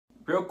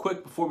Real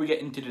quick before we get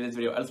into today's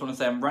video, I just want to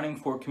say I'm running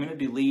for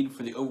community lead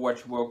for the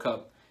Overwatch World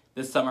Cup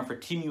this summer for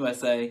Team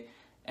USA,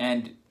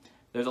 and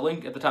there's a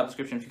link at the top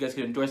description if you guys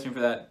could endorse me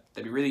for that.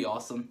 That'd be really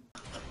awesome.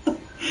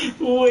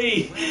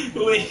 Wait,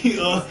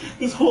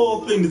 this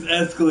whole thing is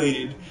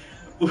escalated.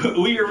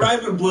 We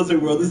arrive in Blizzard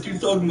World, this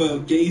dude's talking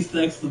about gay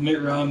sex with Mitt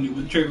Romney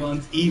with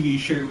Trayvon's Eevee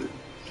shirt with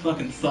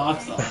fucking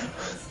socks on.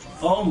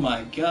 Oh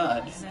my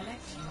god.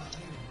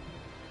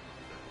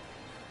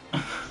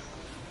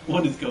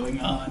 What is going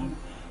on?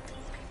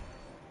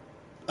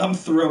 I'm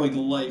throwing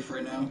life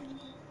right now.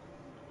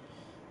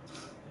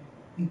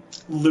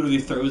 Literally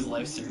throws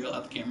life cereal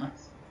at the camera.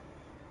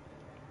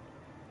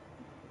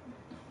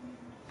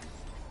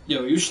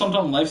 Yo, you slumped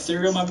on life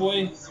cereal, my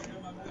boy?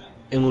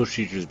 English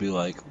teachers be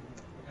like,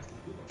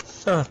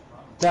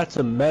 that's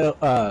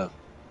a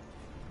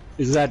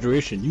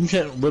exaggeration. You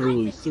can't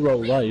literally throw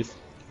life.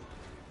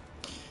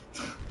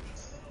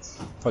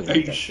 Are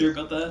you sure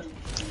about that?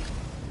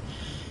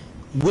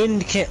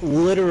 Wind can't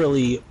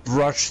literally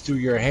brush through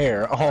your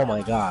hair. Oh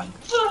my god.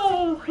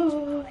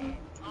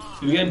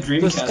 We got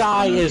Dreamcast. The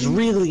sky is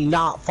really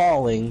not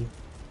falling.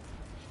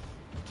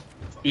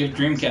 We have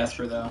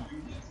Dreamcast though.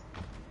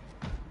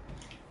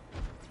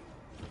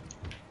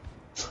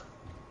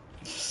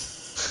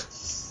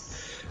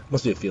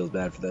 Must be it feels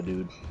bad for that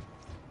dude.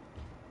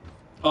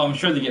 Oh, I'm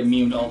sure they get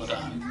memed all the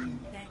time.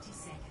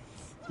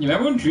 You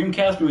remember when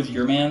Dreamcast was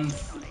your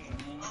man's?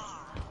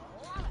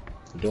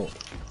 I don't.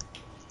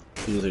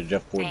 He was a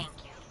Jeff Gordon.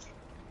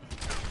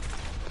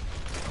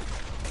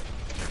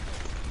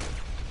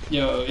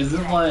 Yo,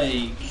 isn't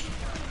like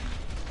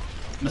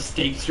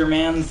Mistakes your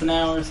man's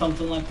now or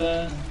something like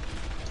that?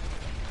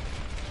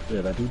 Yeah,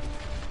 that dude.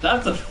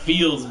 That's a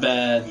feels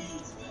bad.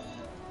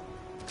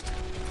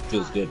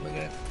 Feels good, my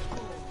guy.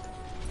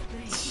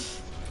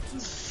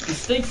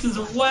 Mistakes is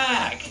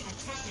whack.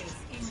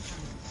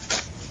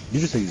 You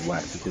just say he's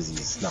whack because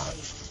he's not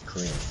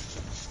Korean.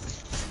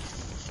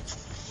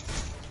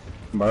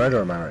 Am I right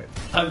or am I right?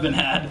 I've been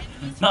had.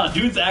 Nah,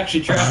 dude's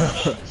actually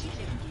trash.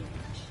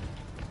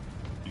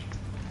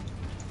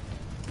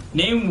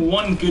 Name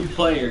one good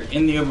player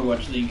in the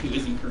Overwatch League who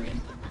isn't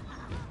Korean.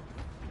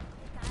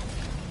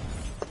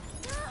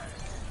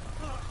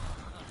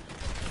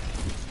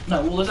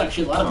 No, well, there's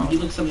actually a lot of them. If you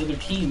look at some of the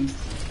other teams,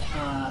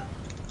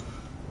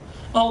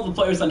 all the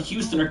players on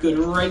HoUsToN are good,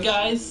 right,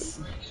 guys?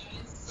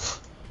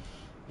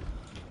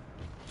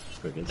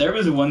 There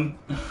was one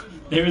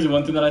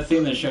thing that I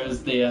seen that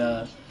shows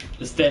the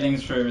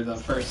standings for the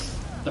first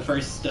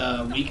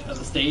week of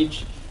the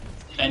stage,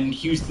 and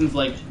HoUsTON's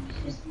like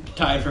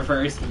tied for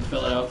first with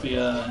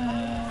Philadelphia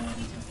and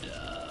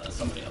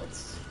somebody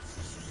else.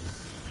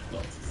 Who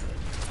else is it?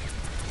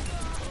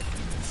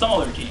 Some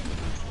other team.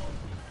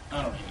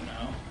 I don't even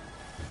know.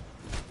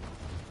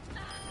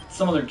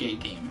 Some other gay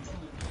team.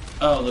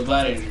 Oh, the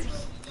Gladiators.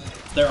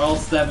 They're all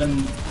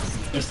 7.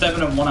 They're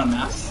 7-1 on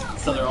maps,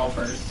 so they're all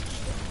first.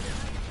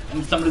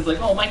 And somebody's like,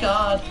 "Oh my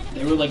god!"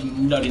 They were like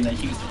nutting that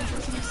HoUsTON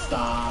person. Like,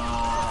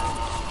 stop.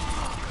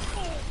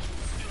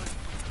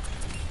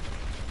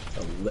 A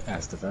lit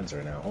ass defense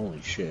right now.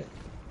 Holy shit.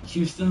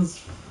 HoUsTON's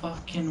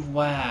fucking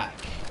whack.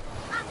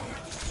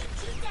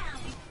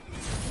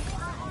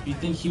 If you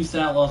think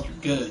HoUsTON oUtLawS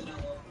are good,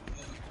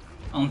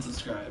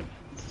 unsubscribe.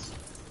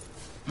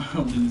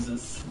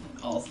 Loses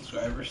all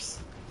subscribers.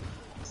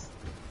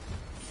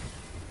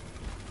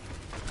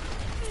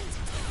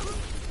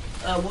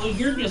 Well,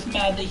 you're just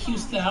mad that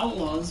HoUsTON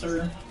oUtLawS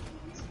are...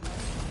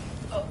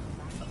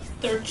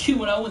 they're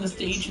 2-0 in the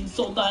stage and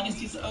Seoul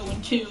Dynasty's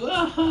 0-2.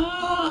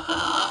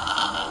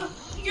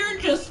 You're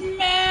just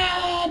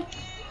mad!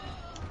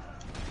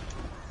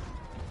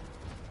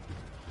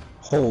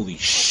 Holy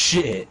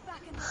shit.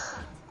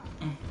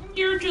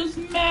 You're just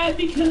mad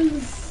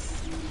because...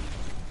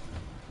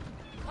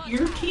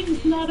 your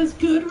team's not as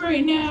good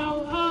right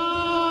now.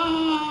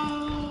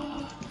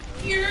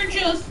 You're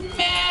just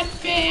mad,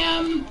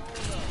 fam!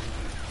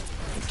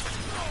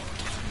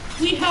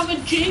 We have a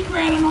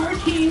J-Grad on our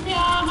team.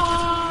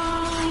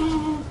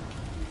 Well,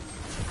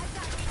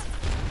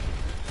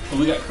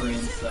 we got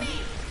Koreans, so.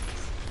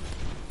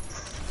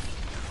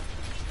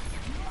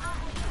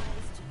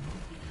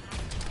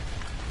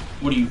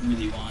 What do you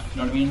really want? You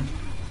know what I mean?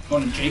 You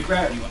want a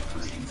J-Grad or do you want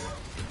Koreans?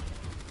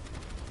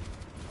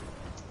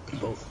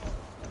 Both.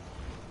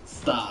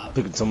 Stop.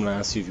 Could someone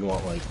ask you if you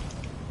want, like,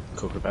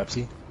 Coke or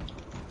Pepsi?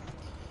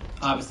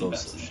 Obviously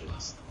Both Pepsi.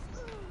 shits.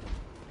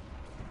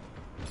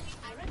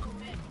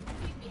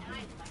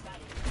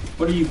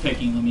 What are you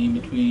picking, Lamine,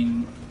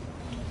 between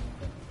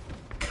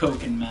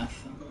Coke and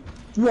meth?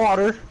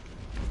 Water.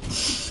 You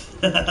said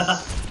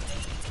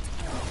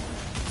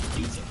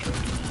Coke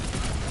and meth.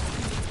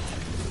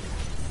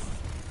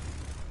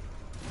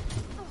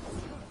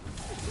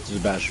 This is a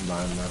bad shit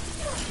mine, though.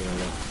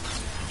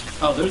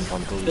 Oh, there's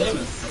One goal.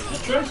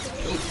 Symmetra?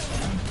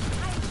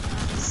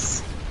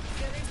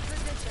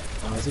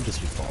 I think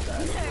just we fall back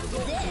a little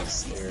bit.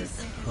 They're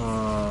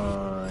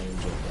kind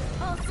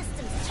of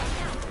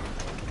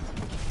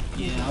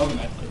Yeah, I'll go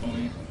back to the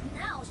point.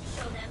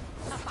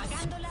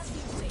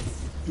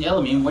 Yeah,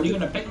 I mean, what are you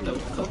gonna pick though?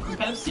 Coke or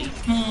Pepsi?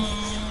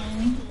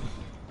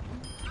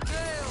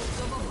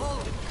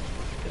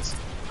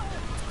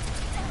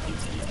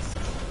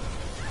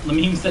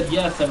 Lamim said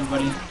yes,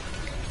 everybody.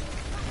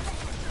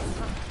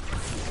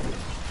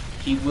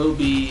 He will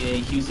be a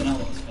Houston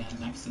oUtLawS fan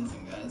next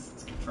season, guys.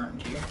 It's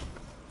confirmed here.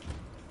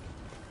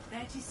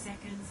 30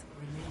 seconds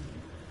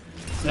remaining.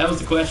 So that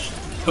was the question.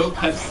 Hope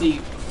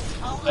FC.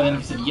 And then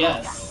he said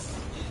yes.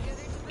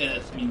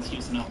 It means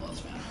Houston oUtLawS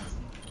fan.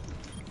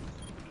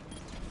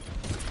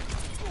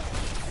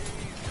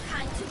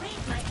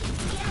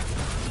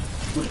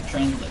 What it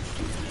translates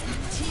to.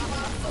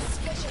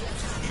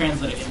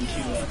 Translate it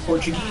into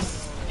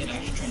Portuguese, it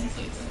actually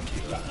translates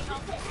into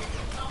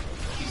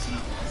Houston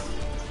oUtLawS.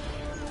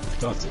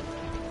 That's it.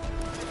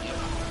 Yep.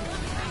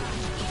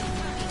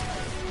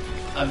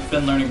 I've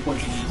been learning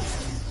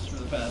Portuguese for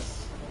the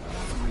past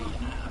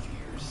 3.5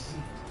 years.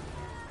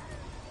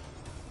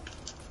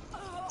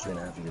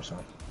 3.5 years, huh?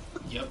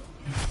 Yep.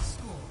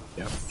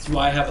 Yep. That's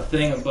why I have a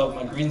thing above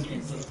my green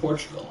screen that says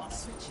Portugal on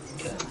it.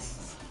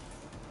 Because,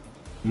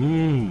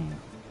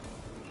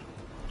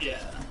 yeah.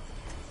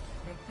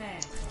 Prepare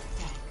to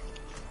attack.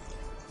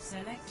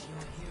 Select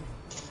your hero.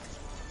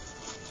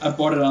 I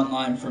bought it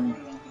online from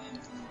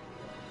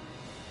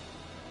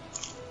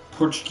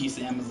Portuguese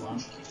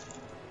Amazon.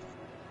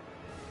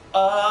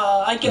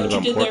 I get what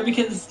you did there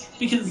because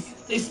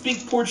they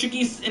speak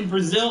Portuguese in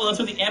Brazil. That's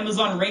where the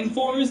Amazon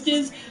rainforest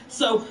is.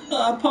 So,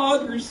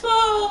 poggers.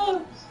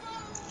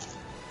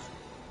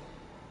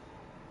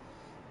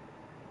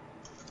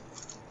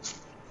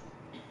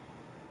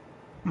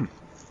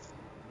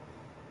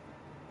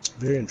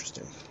 Very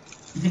interesting.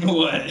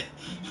 What?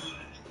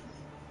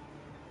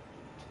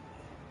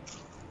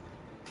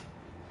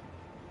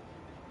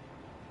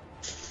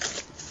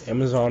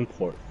 Amazon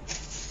port.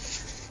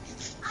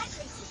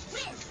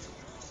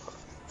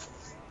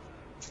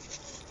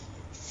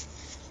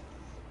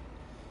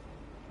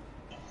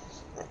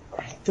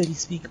 Did he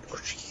speak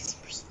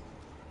Portuguese?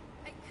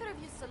 I could have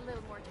used a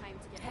little more time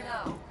to get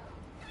hello.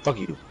 Fuck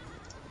you.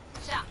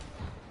 Yeah.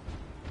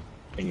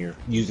 And you're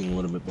using a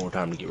little bit more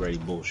time to get ready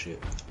bullshit.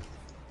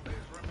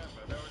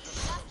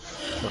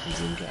 Fucking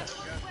Dreamcast.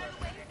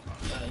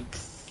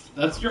 Yikes.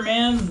 That's your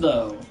man's,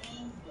 though.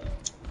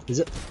 Is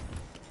it?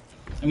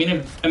 I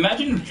mean,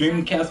 imagine if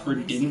Dreamcast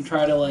didn't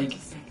try to, like,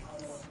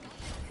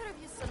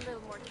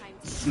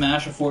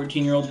 smash a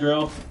 14-year-old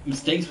girl.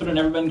 Mistakes would have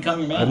never been come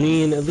your man. I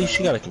mean, at least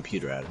she got a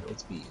computer at it.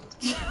 Let's be.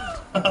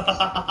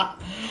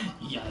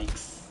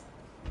 Yikes.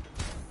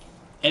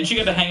 And she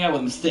got to hang out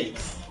with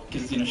Mistakes.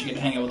 Because, you know, she got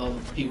to hang out with all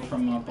the people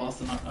from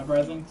Boston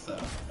Uprising, so...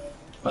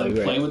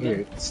 play with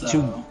it.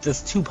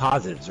 That's two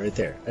positives right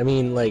there. I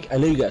mean, like, I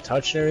know you got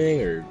touched and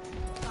everything, or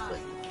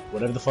like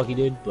whatever the fuck he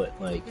did, but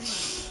like,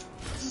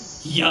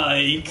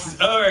 yikes!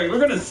 All right,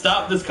 we're gonna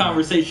stop this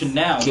conversation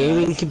now.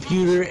 Gaming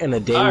computer and a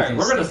day. All right,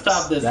 we're gonna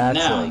stop this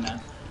now.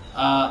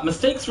 Like,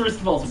 Mistakes,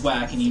 first of all, is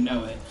whack, and you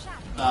know it.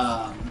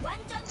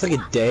 It's like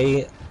a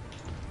day.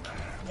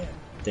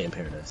 Day in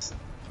paradise.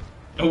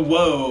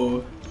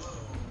 Whoa.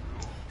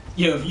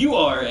 Yo, if you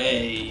are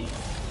a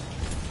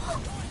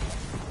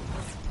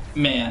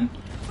man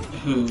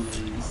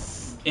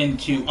who's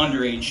into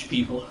underage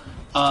people,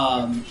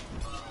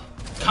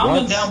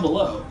 comment down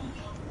below.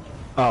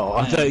 Oh,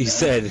 I thought you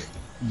said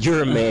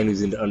you're a man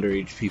who's into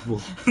underage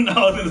people. No,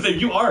 I was gonna say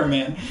you are a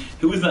man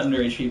who is into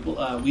underage people.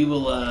 We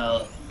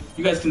will.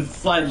 You guys can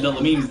slide into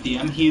Lamim's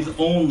DM. He's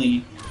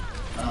only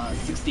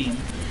 16,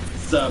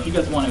 so if you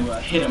guys want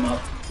to hit him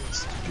up,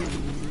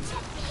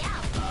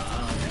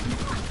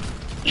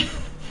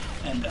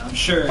 and I'm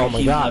sure. Oh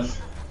my god.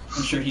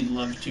 I'm sure he'd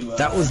love to.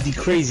 That was the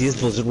craziest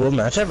Blizzard World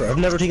match ever. I've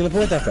never taken a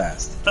point that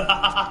fast.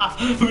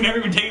 We've never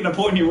even taken a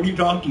point here. What are you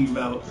talking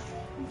about?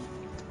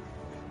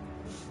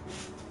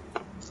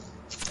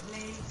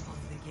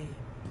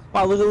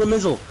 Wow, look at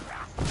Lamizzle.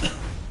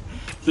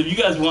 So if you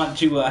guys want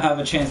to have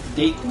a chance to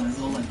date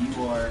Lamizzle and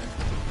you are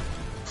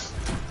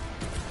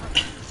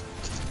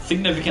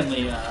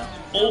significantly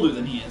older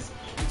than he is.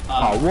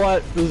 Oh,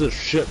 what? This is a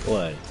shit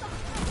play.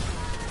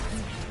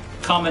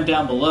 Comment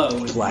down below.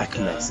 With, Black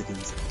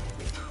Mexicans.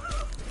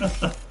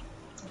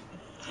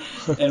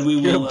 And we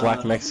will. You're a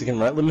black Mexican,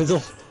 right,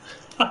 Lamizzle?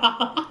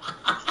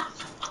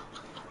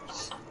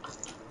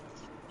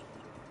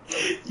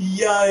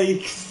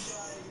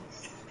 Yikes.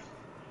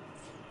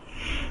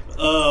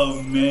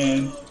 Oh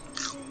man.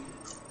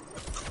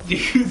 You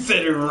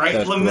said it right,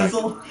 That's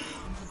Lamizzle? correct.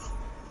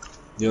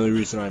 The only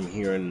reason I'm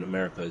here in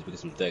America is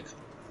because I'm thick.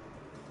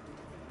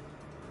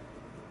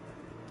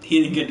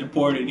 He didn't get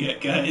deported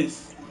yet,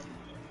 guys.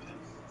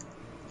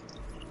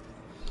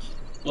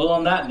 Well,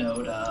 on that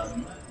note,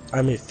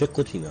 I'm a thick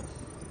Latino.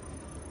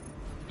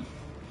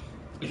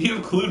 if you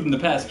have clued in the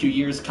past 2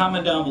 years,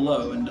 comment down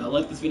below and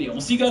like this video.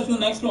 We'll see you guys in the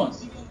next one.